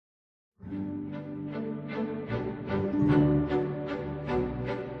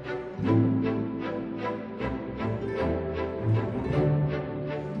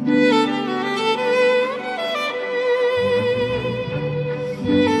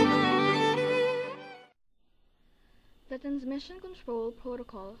Transmission Control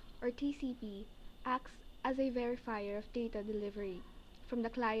Protocol, or TCP, acts as a verifier of data delivery from the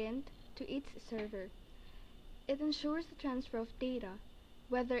client to its server. It ensures the transfer of data,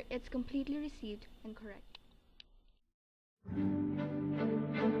 whether it's completely received and correct.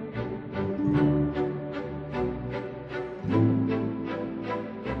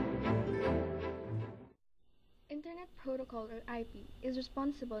 Internet Protocol, or IP, is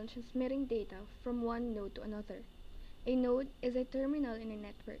responsible in transmitting data from one node to another. A node is a terminal in a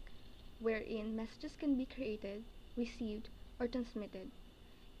network, wherein messages can be created, received, or transmitted.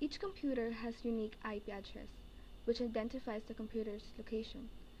 Each computer has unique IP address, which identifies the computer's location.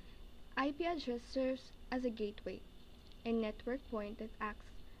 IP address serves as a gateway, a network point that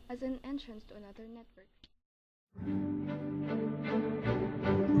acts as an entrance to another network.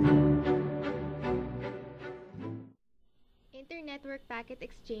 Inter-Network Packet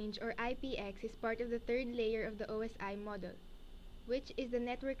Exchange, or IPX, is part of the third layer of the OSI model, which is the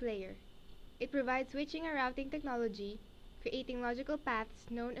network layer. It provides switching and routing technology, creating logical paths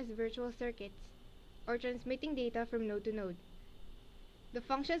known as virtual circuits, or transmitting data from node to node. The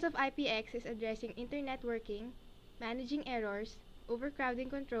functions of IPX is addressing internetworking, managing errors, overcrowding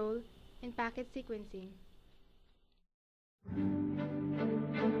control, and packet sequencing.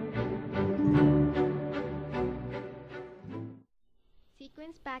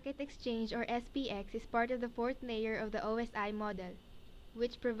 Sequence Packet Exchange, or SPX, is part of the fourth layer of the OSI model,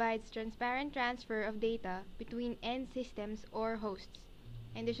 which provides transparent transfer of data between end systems or hosts,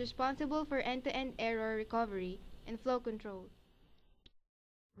 and is responsible for end-to-end error recovery and flow control.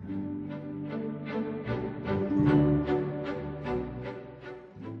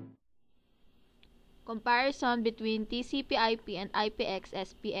 Comparison between TCP/IP and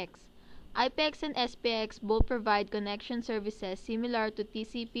IPX/SPX. IPX and SPX both provide connection services similar to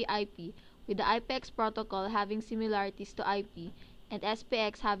TCP/IP, with the IPX protocol having similarities to IP and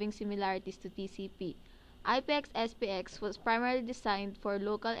SPX having similarities to TCP. IPX/SPX was primarily designed for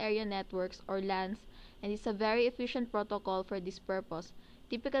local area networks or LANs and is a very efficient protocol for this purpose.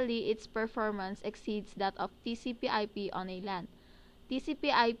 Typically, its performance exceeds that of TCP/IP on a LAN.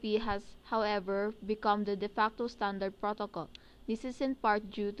 TCP/IP has, however, become the de facto standard protocol. This is in part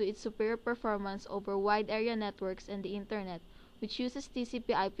due to its superior performance over wide area networks and the Internet, which uses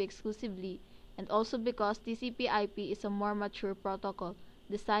TCP/IP exclusively, and also because TCP/IP is a more mature protocol,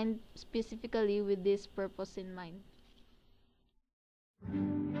 designed specifically with this purpose in mind.